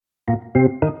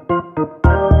Welcome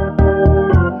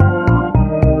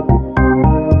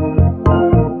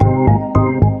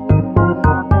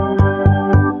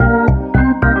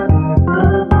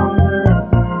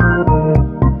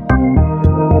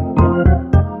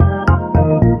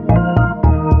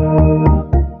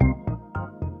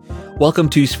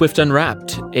to Swift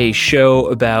Unwrapped, a show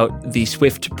about the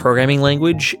Swift programming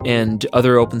language and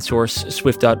other open source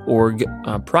Swift.org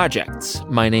projects.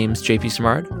 My name's JP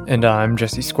Samard. And I'm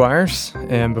Jesse Squires.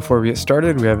 And before we get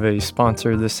started, we have a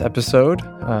sponsor this episode.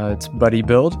 It's Buddy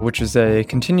Build, which is a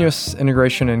continuous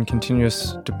integration and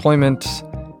continuous deployment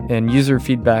and user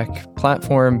feedback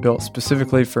platform built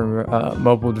specifically for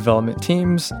mobile development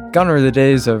teams. Gone are the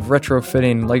days of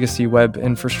retrofitting legacy web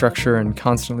infrastructure and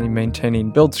constantly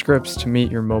maintaining build scripts to meet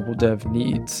your mobile dev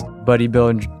needs. Buddy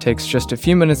Build takes just a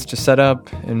few minutes to set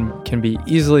up and can be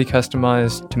easily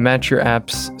customized to match your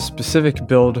app's specific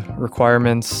build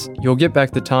requirements. You'll get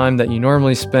back the time that you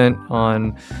normally spent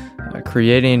on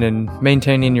creating and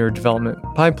maintaining your development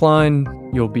pipeline.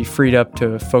 You'll be freed up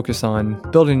to focus on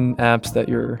building apps that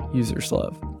your users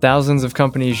love. Thousands of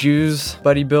companies use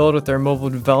Buddy Build with their mobile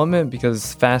development because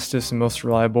it's the fastest and most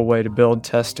reliable way to build,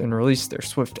 test, and release their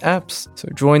Swift apps. So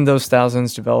join those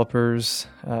thousands of developers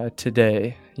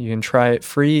today. You can try it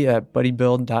free at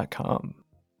buddybuild.com.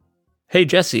 Hey,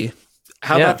 Jesse,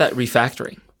 how about that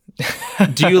refactoring?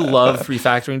 Do you love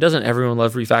refactoring? Doesn't everyone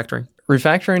love refactoring?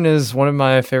 Refactoring is one of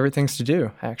my favorite things to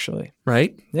do, actually.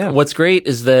 Right? Yeah. What's great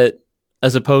is that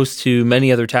as opposed to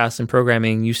many other tasks in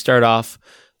programming, you start off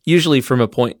usually from a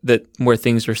point where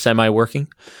things are semi-working.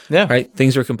 Yeah. Right?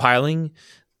 Things are compiling.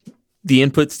 The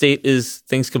input state is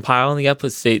things compile, and the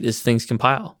output state is things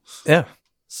compile. Yeah.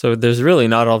 So there's really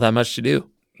not all that much to do.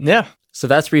 Yeah. So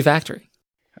that's refactoring.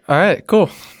 All right, cool.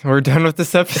 We're done with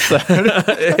this episode.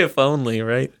 If only,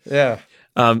 right? Yeah.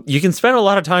 You can spend a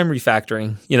lot of time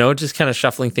refactoring, just kind of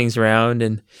shuffling things around,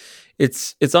 and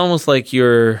it's almost like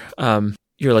you're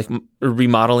like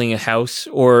remodeling a house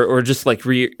or just like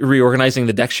reorganizing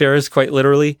the deck chairs, quite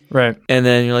literally. Right. And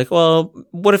then you're like, well,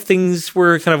 what if things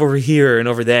were kind of over here and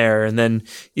over there? And then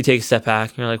you take a step back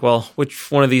and you're like, well,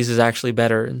 which one of these is actually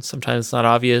better? And sometimes it's not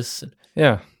obvious.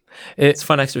 Yeah. It's a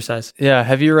fun exercise. Yeah.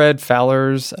 Have you read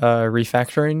Fowler's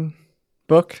refactoring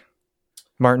book?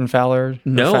 Martin Fowler?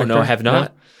 No, I have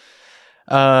not.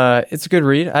 No? It's a good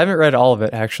read. I haven't read all of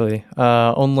it, actually.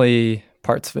 Only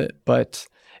parts of it, but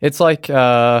it's like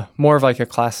more of like a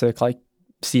classic like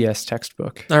CS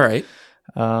textbook. All right.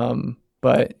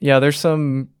 But yeah, there's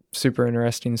some super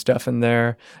interesting stuff in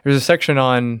there. There's a section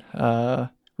on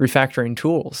refactoring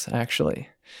tools, actually,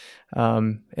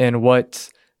 and what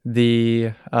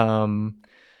the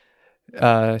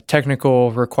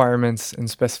technical requirements and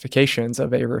specifications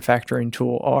of a refactoring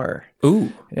tool are.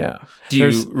 Ooh. Yeah. Do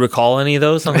you recall any of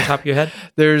those on the top of your head?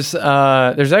 There's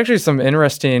actually some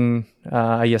interesting,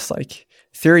 I guess, like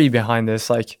theory behind this.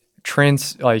 Like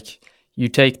you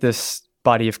take this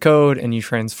body of code and you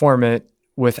transform it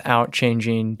without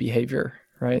changing behavior,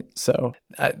 right? So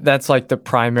that's like the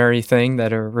primary thing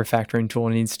that a refactoring tool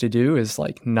needs to do is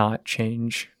like not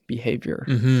change behavior.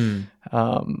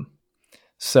 Mm-hmm.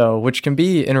 So which can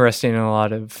be interesting in a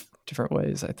lot of different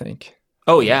ways, I think.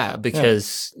 Oh yeah,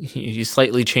 because you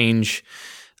slightly change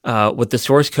what the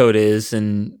source code is,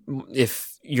 and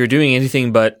if you're doing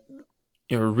anything but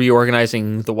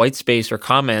reorganizing the white space or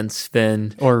comments,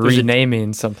 then or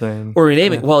renaming something, or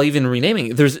renaming. Yeah. Well, even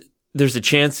renaming, there's a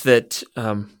chance that,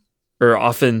 or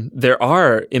often there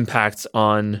are impacts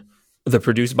on the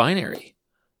produced binary.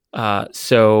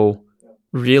 So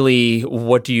really,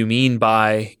 what do you mean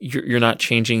by you're not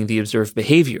changing the observed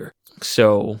behavior?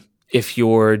 So if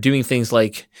you're doing things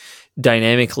like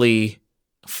dynamically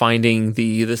finding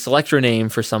the selector name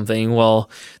for something, well,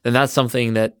 then that's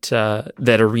something that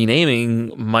a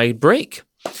renaming might break,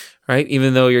 right?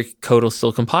 Even though your code will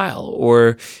still compile,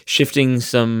 or shifting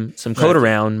some code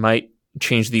around might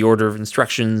change the order of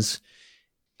instructions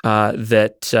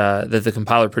that the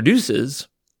compiler produces,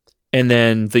 and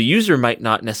then the user might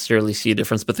not necessarily see a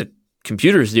difference, but the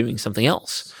computer is doing something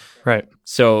else, right?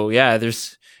 So yeah,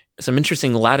 there's some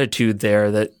interesting latitude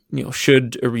there that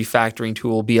should a refactoring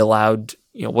tool be allowed.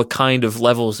 What kind of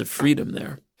levels of freedom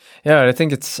there? Yeah, I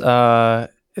think it's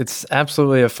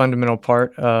absolutely a fundamental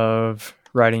part of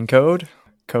writing code.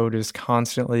 Code is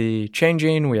constantly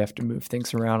changing. We have to move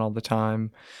things around all the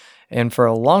time. And for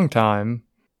a long time,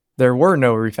 there were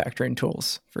no refactoring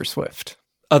tools for Swift.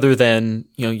 Other than,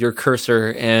 your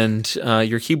cursor and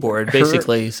your keyboard,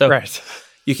 basically. So right.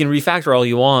 You can refactor all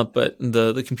you want, but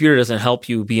the computer doesn't help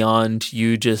you beyond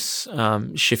you just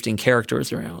shifting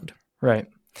characters around. Right.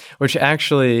 Which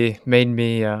actually made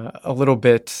me a little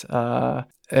bit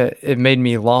it made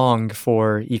me long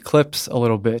for Eclipse a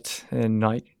little bit, and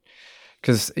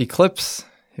because Eclipse,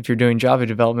 if you're doing Java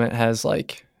development, has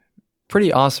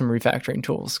pretty awesome refactoring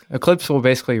tools. Eclipse will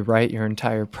basically write your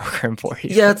entire program for you.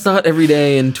 Yeah, it's not every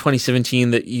day in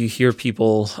 2017 that you hear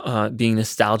people being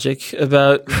nostalgic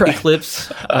about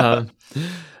Eclipse.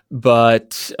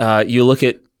 But you look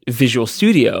at Visual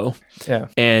Studio,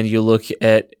 and you look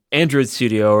at Android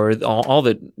Studio or all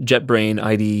the JetBrains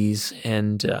IDEs,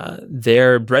 and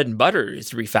their bread and butter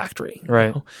is refactoring. Right.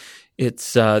 You know?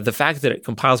 It's the fact that it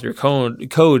compiles your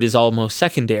code is almost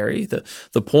secondary.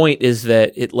 The point is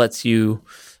that it lets you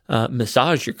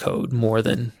massage your code more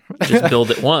than just build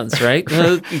it once, right?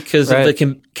 Because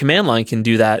the command line can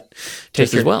do that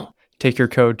just as well. Take your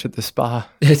code to the spa.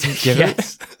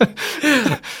 Yes.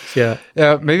 Yeah.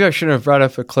 Maybe I shouldn't have brought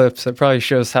up Eclipse. It probably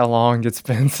shows how long it's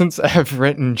been since I've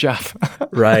written Java.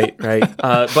 Right.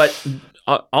 But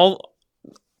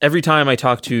every time I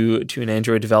talk to an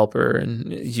Android developer,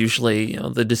 and usually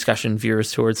the discussion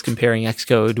veers towards comparing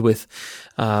Xcode with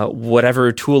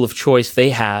whatever tool of choice they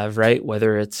have, right?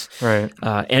 Whether it's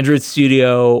Android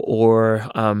Studio or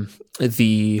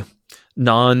the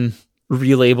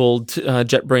non-relabeled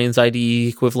JetBrains IDE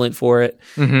equivalent for it.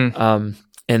 Mm-hmm.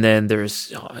 And then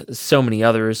there's so many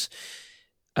others.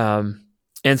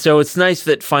 And so it's nice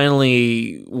that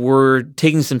finally we're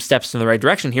taking some steps in the right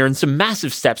direction here, and some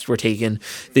massive steps were taken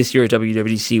this year at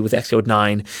WWDC with Xcode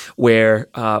 9, where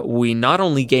we not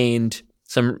only gained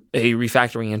a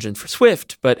refactoring engine for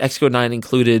Swift, but Xcode 9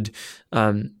 included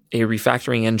a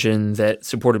refactoring engine that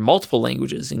supported multiple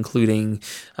languages, including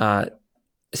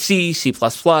C, C++,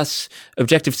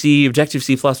 Objective-C,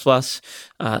 Objective-C++,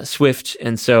 Swift.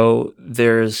 And so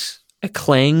there's a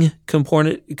Clang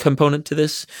component to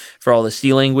this for all the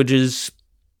C languages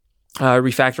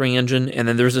refactoring engine, and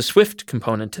then there's a Swift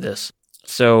component to this.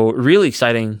 So really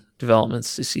exciting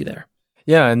developments to see there.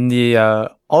 Yeah, and the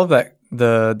all of that,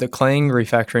 the Clang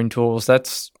refactoring tools,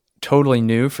 that's totally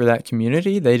new for that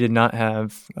community. They did not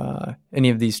have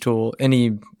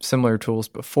any similar tools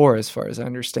before, as far as I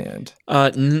understand.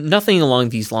 Nothing along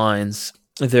these lines.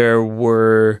 There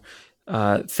were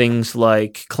things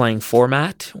like Clang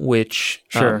Format, which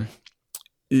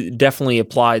definitely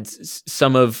applied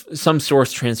some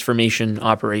source transformation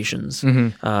operations,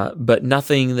 but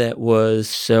nothing that was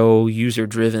so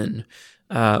user-driven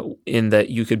in that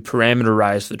you could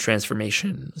parameterize the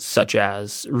transformation, such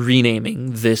as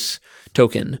renaming this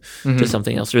token to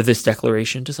something else or this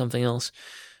declaration to something else.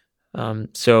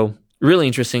 So really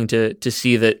interesting to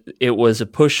see that it was a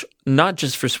push not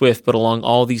just for Swift, but along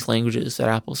all these languages that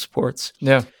Apple supports.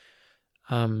 Yeah.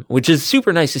 Which is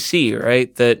super nice to see,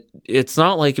 right? That it's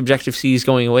not like Objective-C is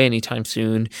going away anytime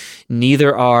soon.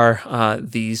 Neither are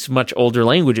these much older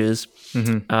languages.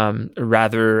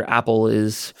 Rather, Apple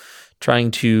is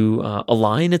trying to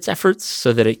align its efforts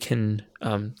so that it can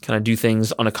kind of do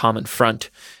things on a common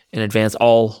front and advance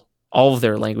all of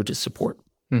their languages support.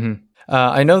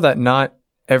 I know that not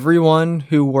everyone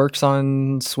who works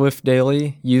on Swift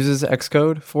daily uses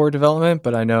Xcode for development,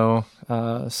 but I know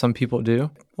some people do.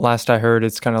 Last I heard,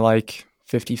 it's kind of like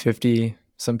 50-50.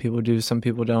 Some people do, some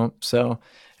people don't. So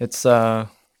it's, probably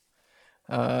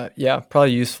a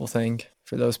useful thing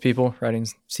for those people writing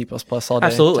C++ all day.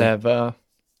 Absolutely. To have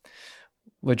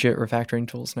legit refactoring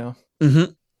tools now.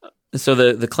 So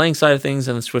the Clang side of things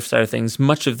and the Swift side of things,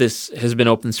 much of this has been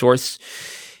open source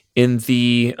in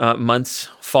the months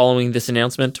following this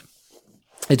announcement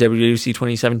at WWDC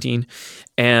 2017.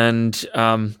 And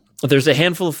there's a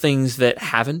handful of things that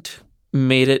haven't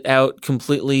made it out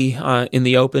completely in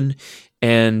the open.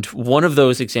 And one of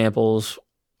those examples,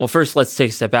 well, first let's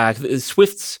take a step back.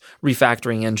 Swift's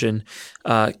refactoring engine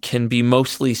can be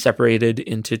mostly separated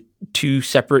into two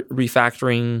separate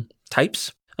refactoring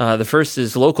types. The first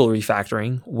is local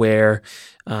refactoring, where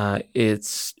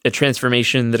it's a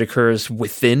transformation that occurs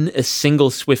within a single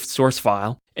Swift source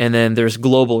file. And then there's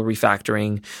global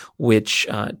refactoring, which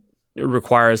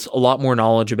requires a lot more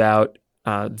knowledge about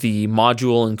the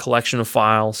module and collection of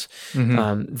files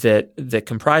that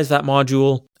comprise that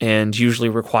module, and usually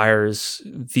requires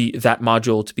that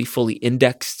module to be fully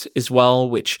indexed as well,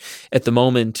 which at the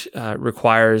moment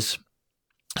requires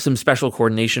some special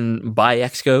coordination by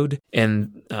Xcode.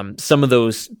 And some of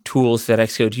those tools that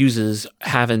Xcode uses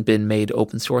haven't been made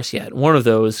open source yet. One of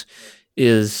those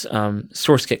is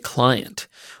SourceKit Client,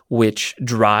 which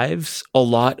drives a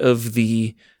lot of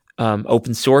the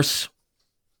open source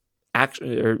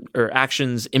or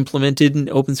actions implemented in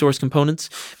open source components,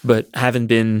 but haven't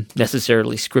been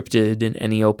necessarily scripted in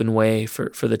any open way for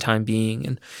the time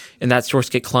being. And that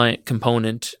SourceGit client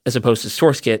component, as opposed to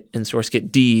SourceGit and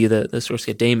SourceGit D, the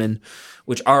SourceGit daemon,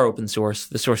 which are open source,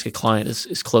 the SourceGit client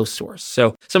is closed source.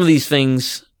 So some of these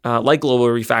things, like global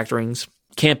refactorings,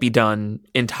 can't be done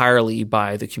entirely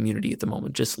by the community at the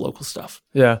moment, just local stuff.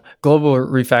 Yeah. Global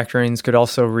refactorings could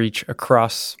also reach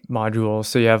across modules.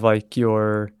 So you have like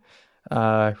your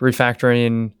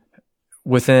refactoring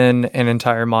within an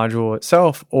entire module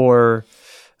itself, or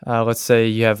let's say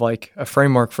you have like a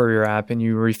framework for your app and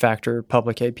you refactor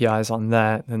public APIs on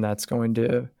that, then that's going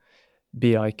to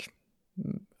be like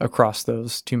across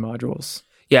those two modules.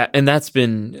 Yeah, and that's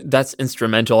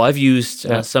instrumental. I've used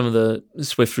some of the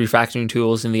Swift refactoring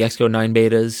tools in the Xcode 9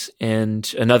 betas,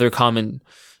 and another common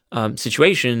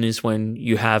situation is when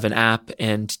you have an app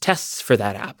and tests for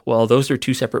that app. Well, those are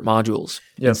two separate modules.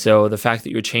 Yep. And so the fact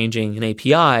that you're changing an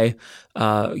API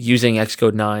using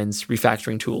Xcode 9's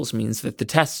refactoring tools means that the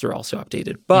tests are also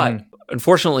updated. But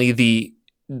unfortunately, the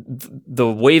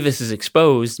way this is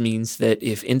exposed means that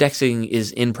if indexing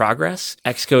is in progress,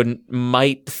 Xcode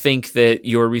might think that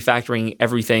you're refactoring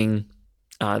everything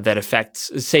that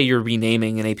affects, say you're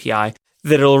renaming an API,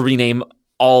 that it'll rename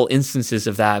all instances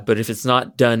of that. But if it's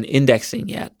not done indexing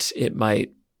yet, it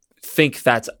might think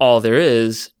that's all there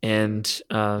is, and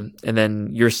then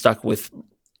you're stuck with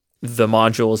the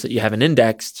modules that you haven't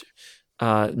indexed,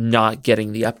 not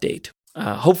getting the update.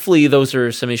 Hopefully those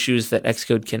are some issues that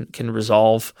Xcode can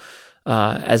resolve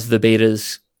as the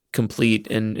betas complete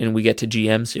and we get to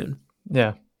GM soon.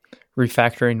 Yeah.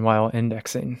 Refactoring while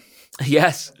indexing.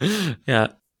 Yes. Yeah.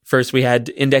 First we had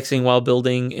indexing while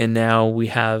building, and now we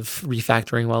have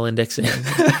refactoring while indexing.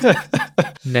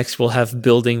 Next we'll have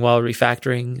building while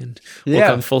refactoring, and we'll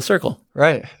come full circle.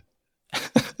 Right.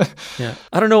 Yeah,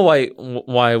 I don't know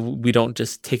why we don't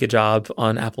just take a job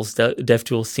on Apple's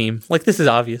DevTools team. Like, this is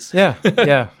obvious.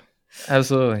 Yeah,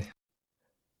 absolutely.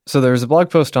 So there's a blog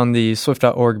post on the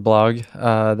Swift.org blog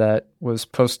that was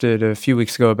posted a few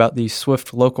weeks ago about the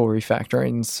Swift local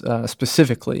refactorings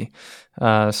specifically.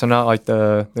 So not like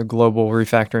the global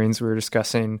refactorings we were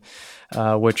discussing,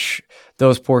 which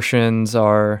those portions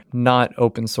are not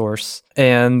open source.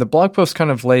 And the blog post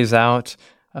kind of lays out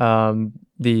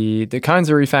the kinds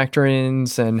of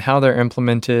refactorings and how they're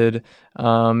implemented.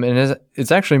 And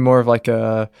it's actually more of like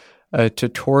a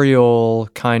tutorial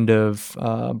kind of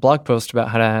blog post about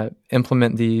how to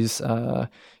implement these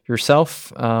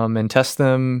yourself and test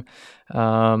them,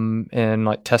 and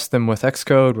like test them with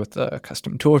Xcode with a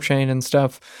custom toolchain and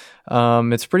stuff.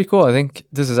 It's pretty cool. I think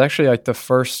this is actually like the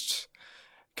first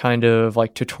kind of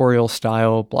like tutorial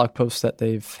style blog post that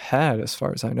they've had, as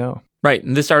far as I know. Right.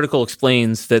 And this article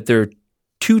explains that there are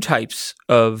two types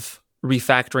of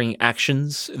refactoring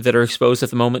actions that are exposed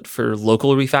at the moment for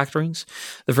local refactorings.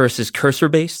 The first is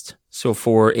cursor-based, so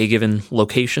for a given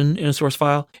location in a source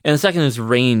file. And the second is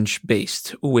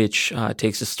range-based, which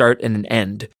takes a start and an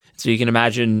end. So you can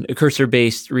imagine a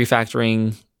cursor-based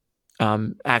refactoring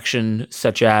action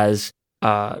such as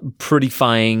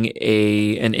prettifying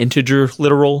an integer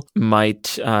literal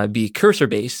might be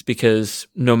cursor-based, because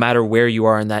no matter where you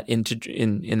are in that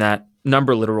in that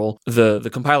number literal, the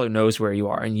compiler knows where you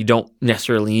are, and you don't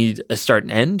necessarily need a start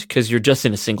and end because you're just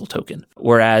in a single token.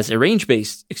 Whereas a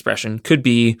range-based expression could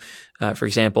be, for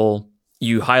example,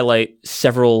 you highlight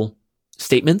several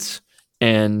statements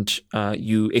and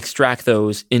you extract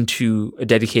those into a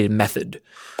dedicated method,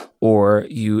 or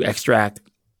you extract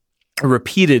a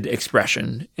repeated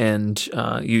expression and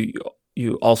you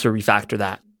also refactor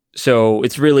that. So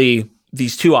it's really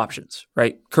these two options,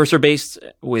 right? Cursor-based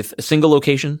with a single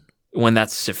location when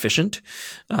that's sufficient,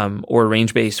 or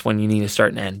range-based when you need a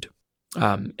start and end.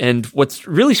 And what's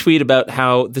really sweet about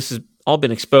how this has all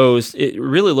been exposed, it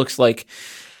really looks like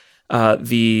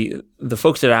the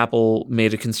folks at Apple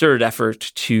made a concerted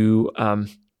effort to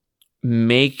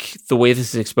make the way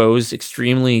this is exposed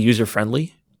extremely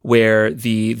user-friendly, where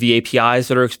the APIs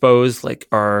that are exposed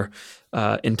are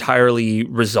entirely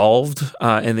resolved,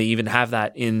 and they even have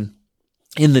that in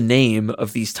the name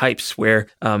of these types, where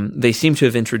they seem to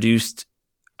have introduced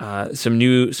some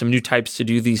new types to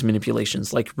do these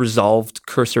manipulations, like resolved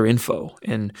cursor info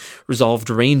and resolved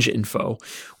range info,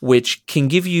 which can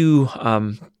give you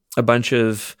a bunch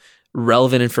of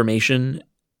relevant information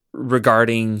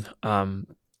regarding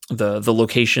the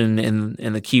location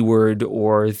and the keyword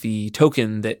or the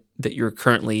token that you're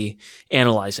currently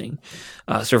analyzing.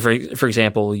 So for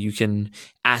example, you can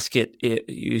ask it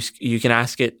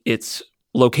its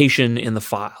location in the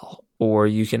file, or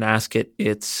you can ask it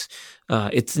its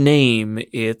name,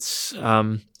 its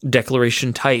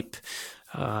declaration type,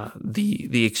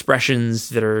 the expressions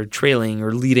that are trailing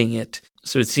or leading it.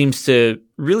 So it seems to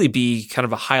really be kind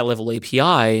of a high-level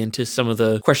API into some of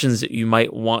the questions that you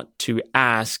might want to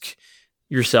ask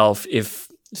yourself if,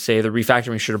 say, the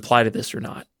refactoring should apply to this or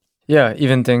not. Yeah,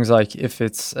 even things like if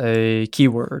it's a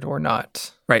keyword or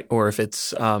not. Right, or if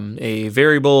it's a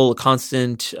variable, a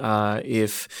constant,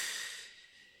 if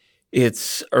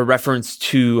it's a reference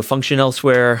to a function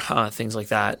elsewhere, things like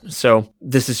that. So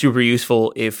this is super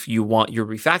useful if you want your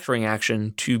refactoring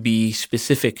action to be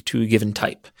specific to a given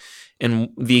type. And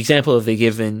the example that they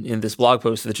give in this blog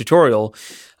post, the tutorial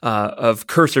of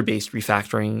cursor-based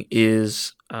refactoring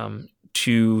is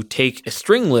to take a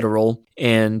string literal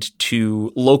and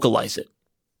to localize it.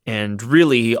 And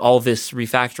really all this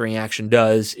refactoring action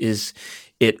does is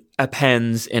it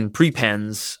appends and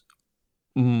prepends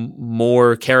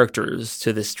more characters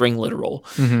to the string literal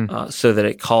so that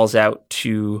it calls out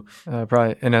to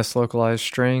probably NS localized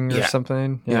string or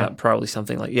something. Yeah, probably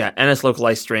something like NS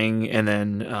localized string, and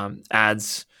then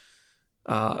adds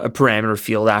a parameter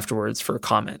field afterwards for a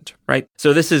comment, right?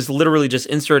 So this is literally just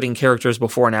inserting characters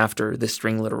before and after this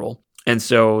string literal. And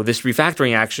so this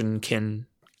refactoring action can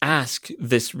ask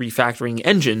this refactoring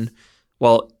engine,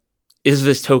 well, is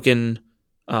this token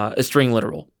a string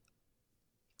literal?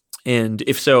 And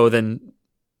if so, then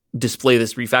display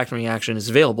this refactoring action is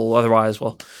available. Otherwise,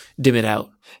 well, dim it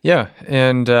out. Yeah,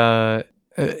 and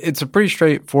it's a pretty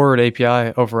straightforward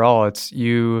API overall. It's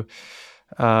you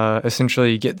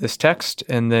essentially get this text,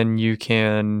 and then you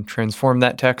can transform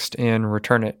that text and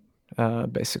return it,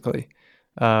 basically.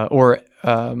 Or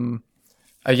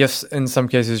I guess in some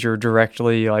cases you're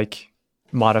directly like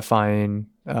modifying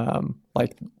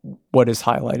like what is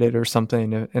highlighted or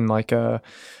something in like a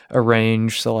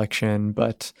range selection.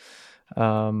 But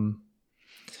I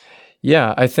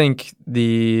think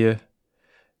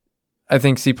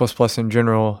C++ in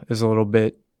general is a little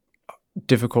bit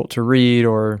difficult to read,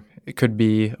 or it could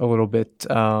be a little bit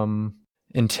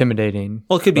intimidating.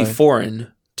 Well, it could be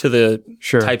foreign to the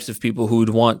types of people who would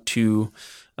want to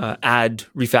add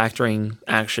refactoring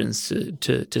actions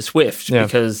to Swift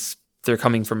because they're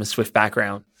coming from a Swift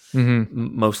background,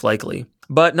 most likely.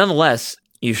 But nonetheless,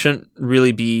 you shouldn't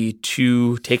really be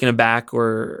too taken aback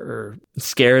or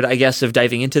scared, I guess, of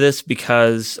diving into this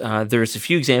because there's a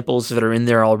few examples that are in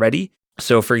there already.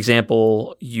 So, for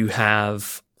example, you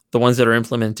have the ones that are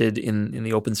implemented in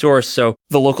the open source. So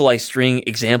the localized string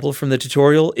example from the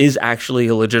tutorial is actually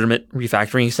a legitimate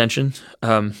refactoring extension.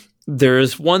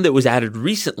 There's one that was added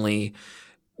recently,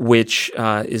 which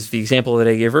is the example that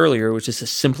I gave earlier, which is to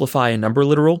simplify a number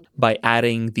literal by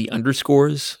adding the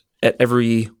underscores at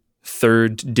every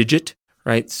third digit,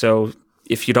 right? So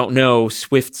if you don't know,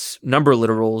 Swift's number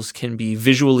literals can be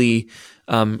visually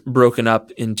broken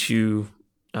up into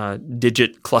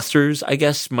digit clusters, I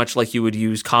guess, much like you would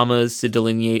use commas to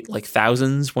delineate like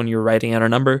thousands when you're writing out a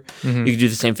number. You could do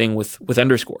the same thing with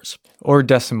underscores. Or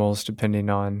decimals, depending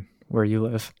on where you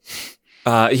live.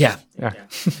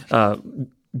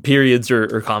 Periods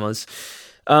or commas.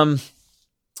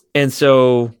 And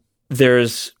so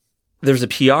there's a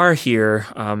PR here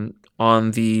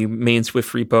on the main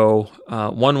Swift repo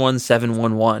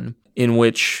 11711 in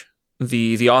which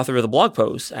the author of the blog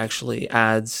post actually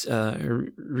adds a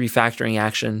refactoring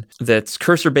action that's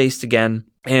cursor-based again,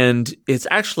 and it's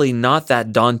actually not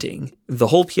that daunting. The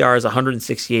whole PR is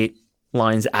 168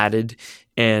 lines added,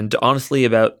 and honestly,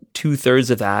 about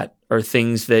 2/3 of that are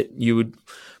things that you would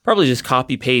probably just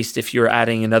copy-paste if you're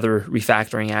adding another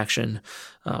refactoring action.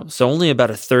 So only about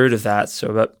 1/3 of that, so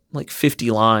about like 50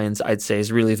 lines, I'd say,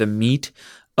 is really the meat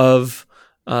of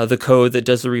the code that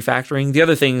does the refactoring. The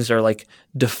other things are like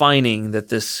defining that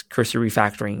this cursor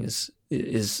refactoring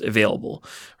is available,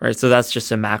 right? So that's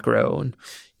just a macro, and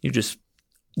you just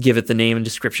give it the name and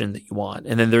description that you want.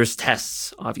 And then there's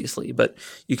tests, obviously, but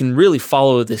you can really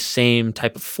follow the same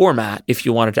type of format if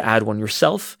you wanted to add one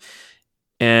yourself.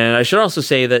 And I should also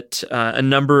say that a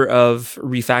number of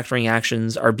refactoring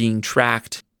actions are being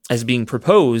tracked as being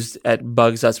proposed at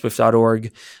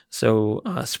bugs.swift.org, so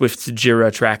Swift's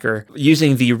Jira tracker,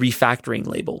 using the refactoring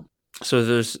label. So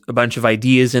there's a bunch of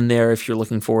ideas in there if you're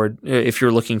looking for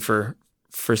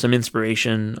some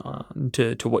inspiration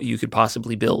to what you could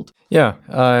possibly build. Yeah,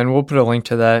 and we'll put a link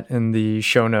to that in the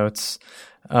show notes.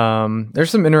 There's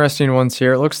some interesting ones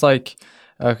here. It looks like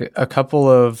a couple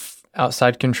of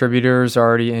outside contributors are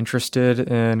already interested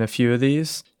in a few of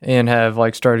these and have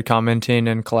like started commenting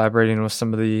and collaborating with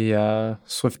some of the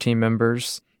Swift team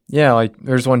members. Yeah, like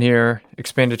there's one here,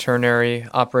 expand a ternary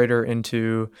operator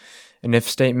into an if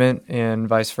statement and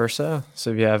vice versa.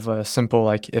 So if you have a simple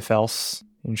like if else,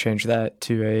 you can change that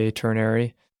to a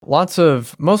ternary. Lots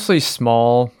of mostly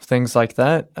small things like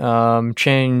that.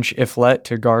 Change if let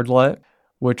to guard let,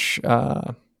 which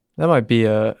that might be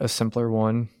a simpler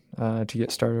one to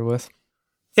get started with.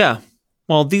 Yeah.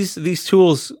 Well, these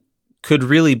tools could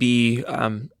really be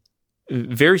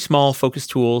very small,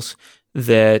 focused tools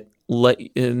that let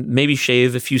maybe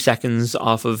shave a few seconds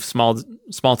off of small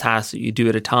tasks that you do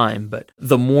at a time. But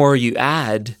the more you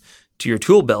add to your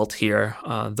tool belt here,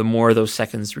 the more those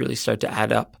seconds really start to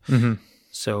add up. Mm-hmm.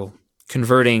 So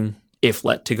converting if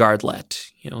let to guard let,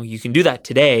 you can do that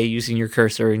today using your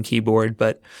cursor and keyboard,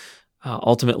 but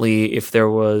ultimately, if there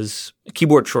was a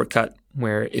keyboard shortcut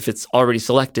where if it's already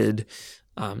selected,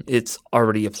 it's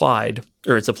already applied,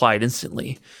 or it's applied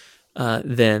instantly,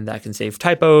 then that can save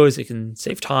typos, it can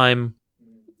save time.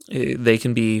 They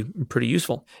can be pretty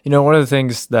useful. One of the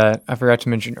things that I forgot to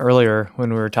mention earlier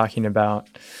when we were talking about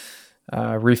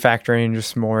refactoring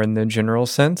just more in the general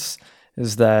sense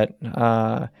is that,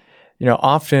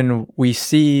 often we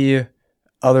see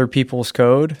other people's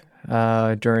code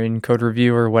during code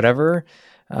review or whatever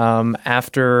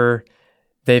after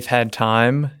they've had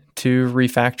time to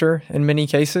refactor in many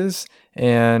cases.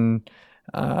 And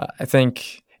I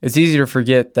think it's easy to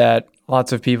forget that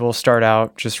lots of people start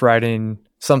out just writing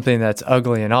something that's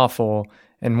ugly and awful.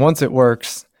 And once it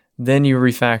works, then you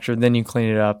refactor, then you clean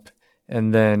it up,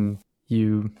 and then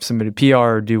you submit a PR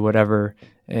or do whatever.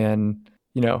 And,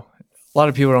 a lot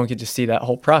of people don't get to see that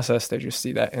whole process. They just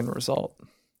see that end result.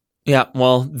 Yeah,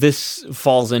 well, this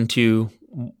falls into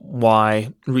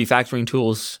why refactoring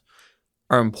tools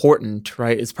are important,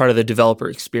 right? It's part of the developer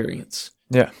experience.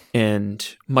 Yeah. And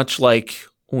much like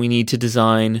we need to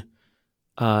design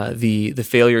the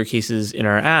failure cases in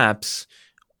our apps,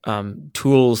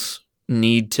 tools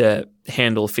need to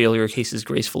handle failure cases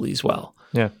gracefully as well.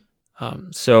 Yeah.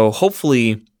 So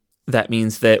hopefully that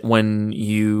means that when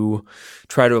you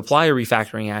try to apply a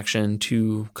refactoring action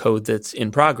to code that's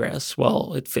in progress,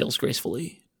 well, it fails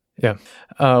gracefully. Yeah.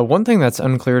 One thing that's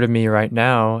unclear to me right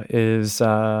now is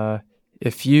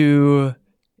if you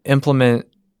implement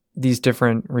these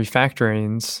different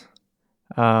refactorings,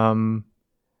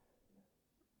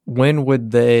 when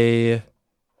would they,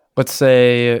 let's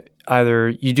say either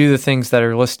you do the things that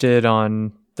are listed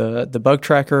on the bug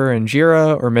tracker in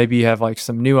Jira, or maybe you have like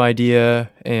some new idea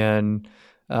and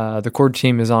the core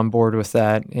team is on board with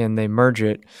that and they merge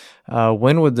it.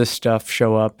 When would this stuff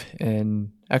show up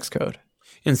in Xcode?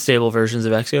 In stable versions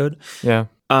of Xcode? Yeah.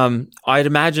 I'd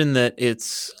imagine that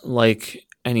it's like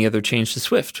any other change to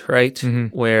Swift, right?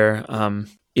 Mm-hmm. Where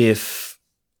if,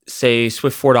 say,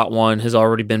 Swift 4.1 has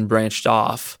already been branched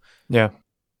off,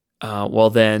 well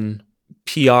then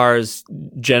PRs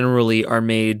generally are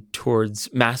made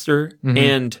towards master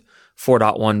and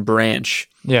 4.1 branch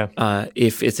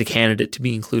if it's a candidate to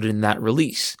be included in that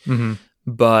release. Mm-hmm.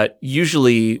 But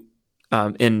usually,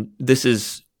 and this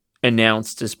is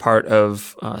announced as part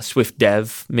of Swift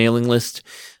Dev mailing list,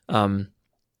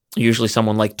 usually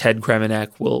someone like Ted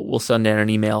Kremenek will send out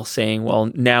an email saying,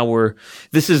 well, now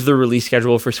this is the release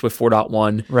schedule for Swift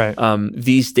 4.1. Right.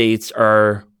 These dates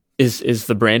is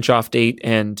the branch off date,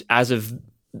 and as of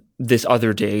this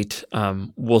other date,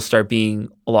 we'll start being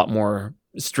a lot more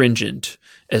stringent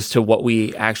as to what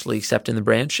we actually accept in the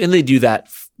branch, and they do that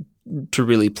to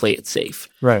really play it safe.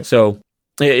 Right. So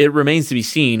it remains to be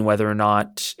seen whether or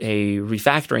not a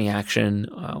refactoring action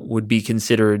would be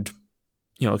considered,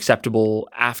 acceptable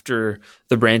after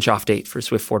the branch off date for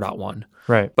Swift 4.1.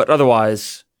 Right. But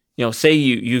otherwise, say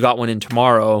you got one in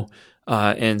tomorrow.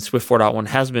 And Swift 4.1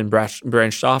 hasn't been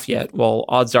branched off yet, well,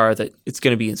 odds are that it's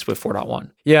going to be in Swift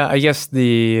 4.1. Yeah, I guess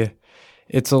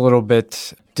it's a little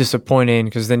bit disappointing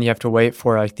because then you have to wait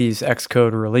for like these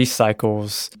Xcode release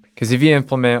cycles. Because if you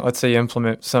let's say you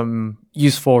implement some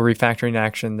useful refactoring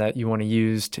action that you want to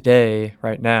use today,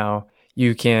 right now,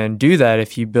 you can do that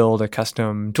if you build a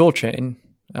custom toolchain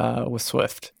with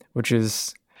Swift, which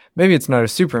is, maybe it's not a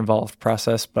super involved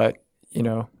process, but,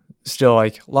 still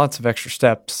like lots of extra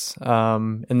steps.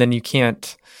 And then you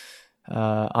can't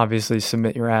obviously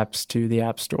submit your apps to the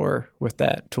App Store with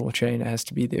that tool chain. It has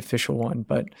to be the official one,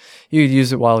 but you could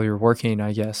use it while you're working,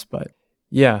 I guess. But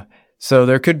yeah, so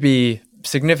there could be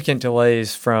significant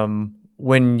delays from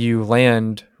when you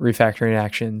land refactoring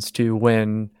actions to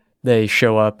when they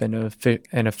show up in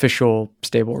an official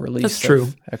stable release. That's true.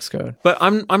 Of Xcode. But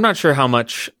I'm not sure how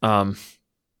much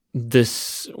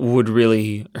this would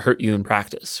really hurt you in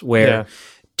practice, where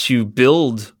to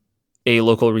build a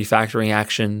local refactoring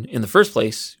action in the first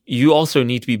place, you also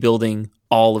need to be building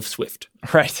all of Swift.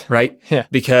 Right? Yeah.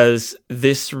 Because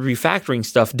this refactoring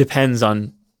stuff depends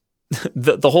on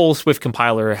the whole Swift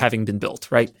compiler having been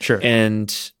built, right? Sure.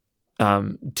 And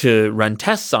to run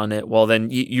tests on it, well, then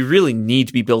you really need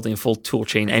to be building a full tool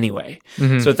chain anyway.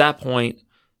 So at that point,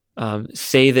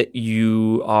 say that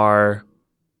you are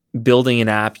building an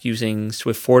app using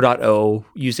Swift 4.0,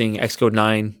 using Xcode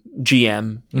 9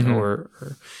 GM, or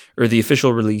the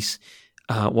official release.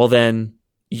 Well, then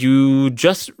you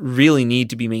just really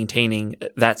need to be maintaining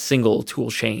that single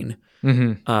tool chain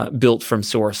built from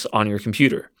source on your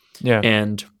computer. Yeah.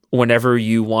 And whenever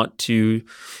you want to,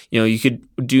 you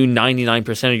could do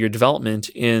 99% of your development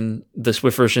in the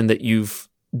Swift version that you've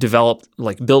developed,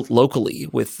 like built locally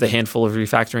with the handful of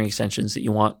refactoring extensions that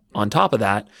you want on top of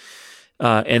that.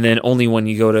 And then only when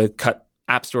you go to cut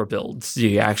App Store builds do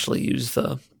you actually use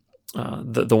the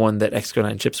one that Xcode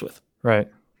 9 ships with. Right.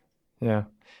 Yeah.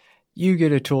 You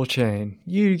get a tool chain.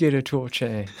 You get a tool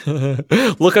chain.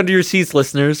 Look under your seats,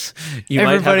 listeners.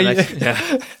 Everybody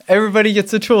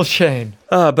gets a tool chain.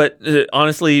 But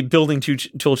honestly, building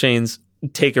tool chains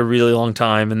take a really long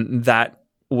time, and that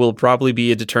will probably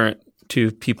be a deterrent to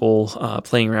people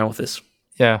playing around with this.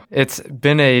 Yeah, it's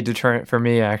been a deterrent for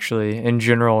me, actually, in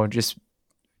general, just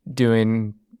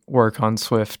doing work on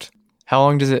Swift. How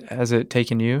long has it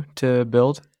taken you to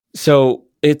build? So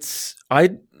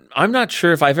I'm not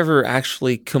sure if I've ever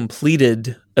actually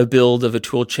completed a build of a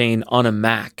tool chain on a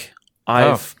Mac.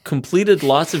 I've completed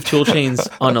lots of tool chains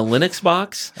on a Linux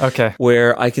box,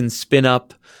 where I can spin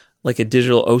up like a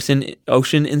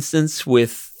DigitalOcean instance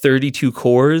with 32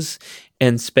 cores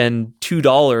and spend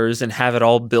 $2 and have it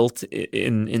all built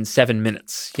in 7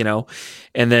 minutes,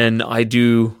 And then I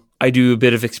do a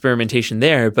bit of experimentation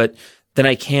there, but then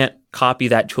I can't copy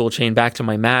that tool chain back to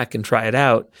my Mac and try it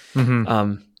out.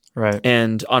 Right.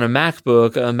 And on a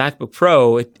MacBook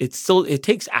Pro, it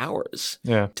takes hours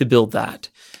to build that.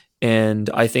 And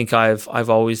I think I've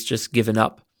always just given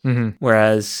up.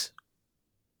 Whereas,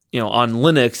 on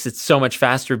Linux, it's so much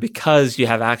faster because you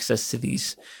have access to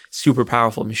these super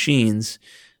powerful machines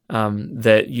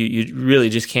that you really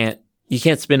just can't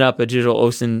spin up a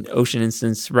DigitalOcean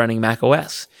instance running Mac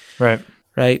OS. Right.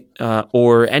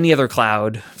 Or any other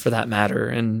cloud for that matter.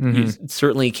 And you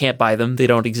certainly can't buy them. They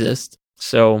don't exist.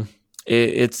 So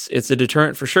it's a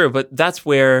deterrent for sure, but that's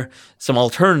where some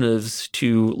alternatives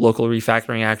to local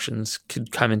refactoring actions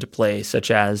could come into play, such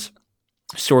as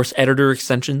source editor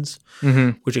extensions,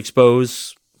 which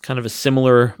expose kind of a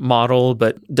similar model,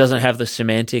 but doesn't have the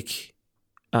semantic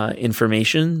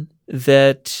information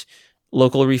that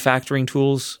local refactoring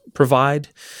tools provide.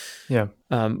 Yeah.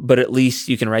 But at least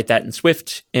you can write that in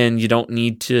Swift, and you don't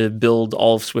need to build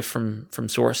all of Swift from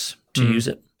source to use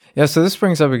it. Yeah, so this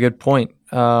brings up a good point.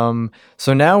 So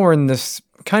now we're in this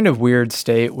kind of weird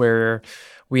state where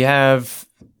we have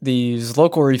these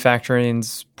local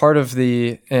refactorings.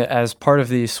 As part of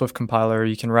the Swift compiler,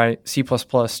 you can write C++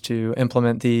 to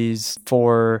implement these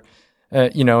for,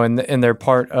 and they're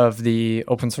part of the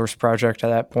open source project at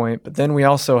that point. But then we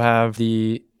also have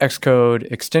the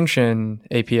Xcode extension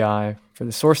API for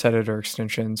the source editor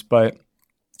extensions. But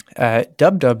at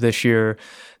DubDub this year,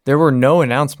 there were no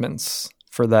announcements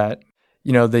for that.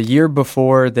 The year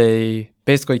before, they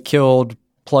basically killed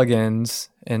plugins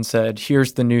and said,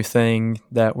 here's the new thing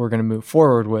that we're going to move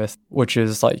forward with, which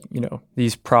is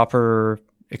these proper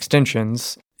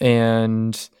extensions.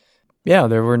 And yeah,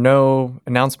 there were no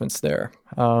announcements there.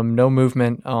 No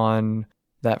movement on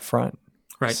that front.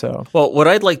 Right. So, well, what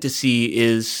I'd like to see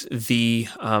is the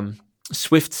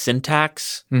Swift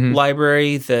syntax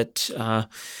library that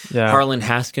Harlan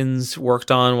Haskins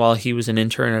worked on while he was an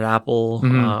intern at Apple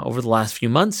over the last few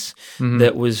months,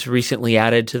 that was recently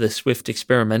added to the Swift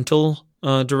experimental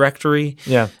directory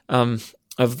of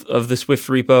the Swift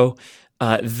repo.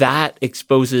 That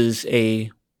exposes a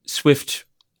Swift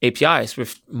API,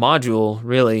 Swift module,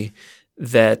 really,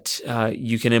 that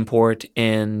you can import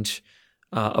and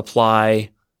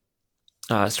apply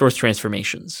source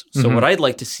transformations. So what I'd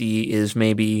like to see is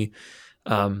maybe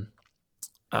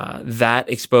that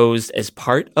exposed as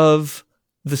part of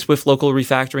the Swift local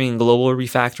refactoring and global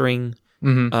refactoring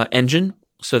engine,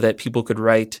 so that people could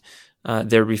write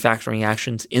their refactoring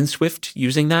actions in Swift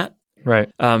using that. Right.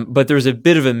 But there's a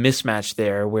bit of a mismatch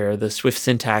there where the Swift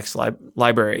syntax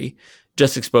library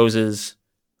just exposes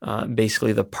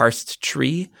basically the parsed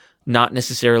tree, not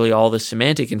necessarily all the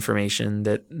semantic information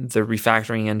that the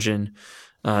refactoring engine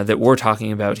that we're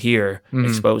talking about here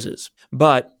exposes.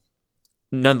 But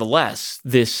nonetheless,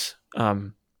 this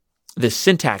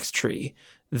syntax tree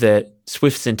that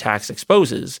Swift syntax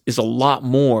exposes is a lot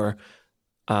more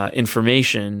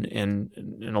information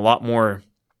and a lot more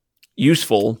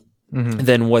useful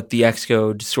than what the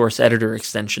Xcode source editor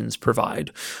extensions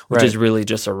provide, which is really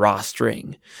just a raw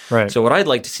string. Right. So what I'd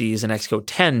like to see is an Xcode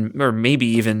 10 or maybe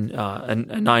even a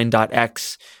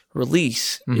 9.x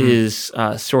release is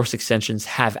source extensions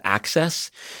have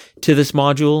access to this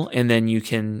module, and then you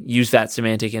can use that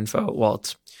semantic info. Well,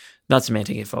 it's not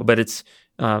semantic info, but it's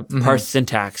parse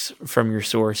syntax from your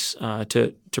source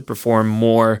to perform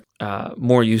more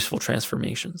useful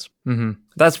transformations.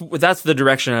 That's the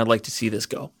direction I'd like to see this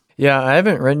go. Yeah, I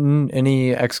haven't written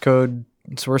any Xcode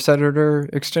source editor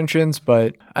extensions,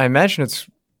 but I imagine it's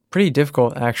pretty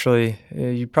difficult, actually.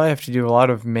 You probably have to do a lot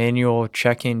of manual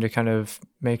checking to kind of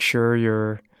make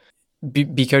sure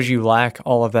because you lack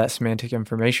all of that semantic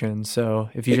information. So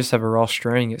if you just have a raw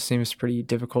string, it seems pretty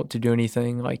difficult to do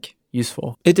anything like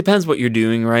useful. It depends what you're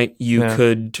doing, right? You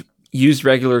could use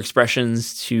regular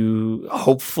expressions to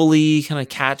hopefully kind of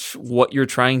catch what you're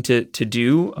trying to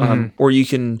do, or you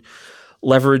can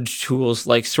leverage tools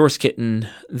like SourceKitten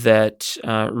that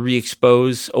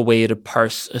re-expose a way to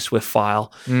parse a Swift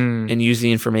file and use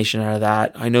the information out of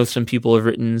that. I know some people have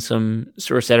written some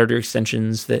source editor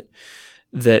extensions that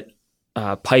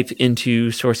pipe into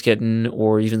SourceKitten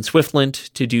or even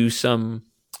SwiftLint to do some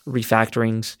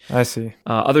refactorings. I see.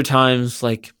 Other times,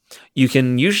 like you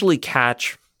can usually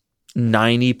catch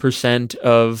 90%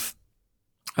 of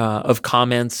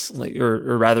comments,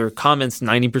 or rather comments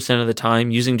 90% of the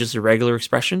time using just a regular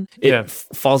expression. It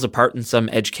falls apart in some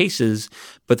edge cases,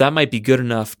 but that might be good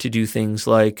enough to do things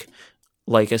like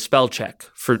a spell check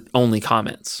for only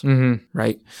comments,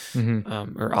 right?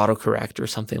 Or autocorrect or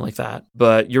something like that.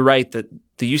 But you're right that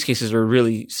the use cases are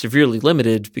really severely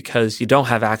limited because you don't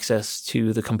have access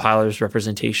to the compiler's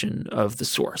representation of the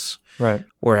source. Right.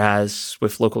 Whereas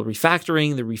Swift Local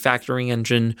Refactoring, the refactoring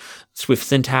engine, Swift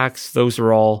Syntax, those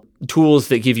are all tools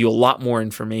that give you a lot more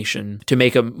information to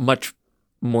make a much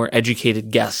more educated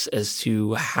guess as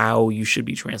to how you should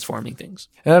be transforming things.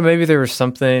 Maybe there was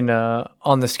something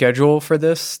on the schedule for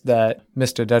this that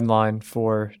missed a deadline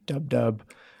for DubDub,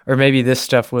 or maybe this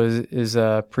stuff is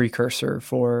a precursor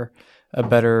for a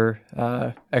better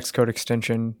Xcode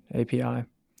extension API.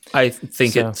 I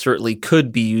think it certainly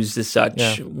could be used as such.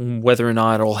 Yeah. Whether or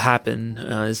not it'll happen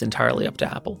is entirely up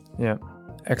to Apple. Yeah.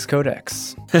 Xcode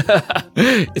X.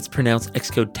 It's pronounced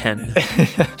Xcode 10.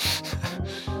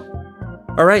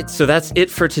 All right, so that's it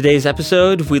for today's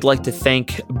episode. We'd like to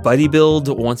thank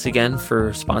BuddyBuild once again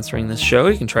for sponsoring this show.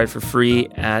 You can try it for free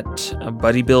at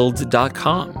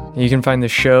buddybuild.com. You can find the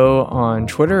show on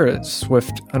Twitter at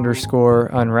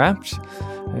Swift_Unwrapped.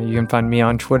 You can find me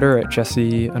on Twitter at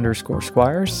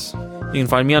Jesse_Squires. You can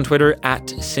find me on Twitter at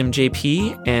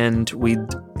SimJP, and we'd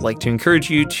like to encourage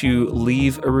you to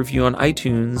leave a review on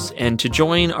iTunes and to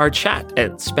join our chat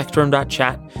at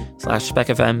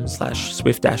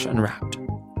spectrum.chat/specfm/Swift-Unwrapped.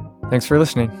 Thanks for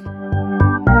listening.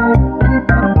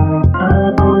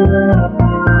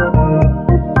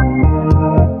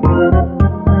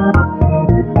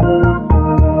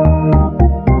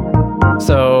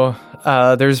 So,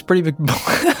 there's a pretty big...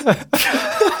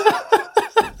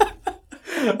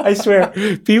 I swear,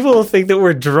 people will think that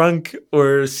we're drunk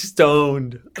or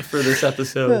stoned for this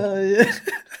episode.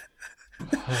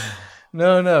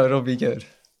 No, it'll be good.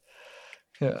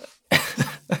 Yeah.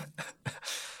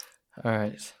 All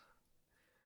right.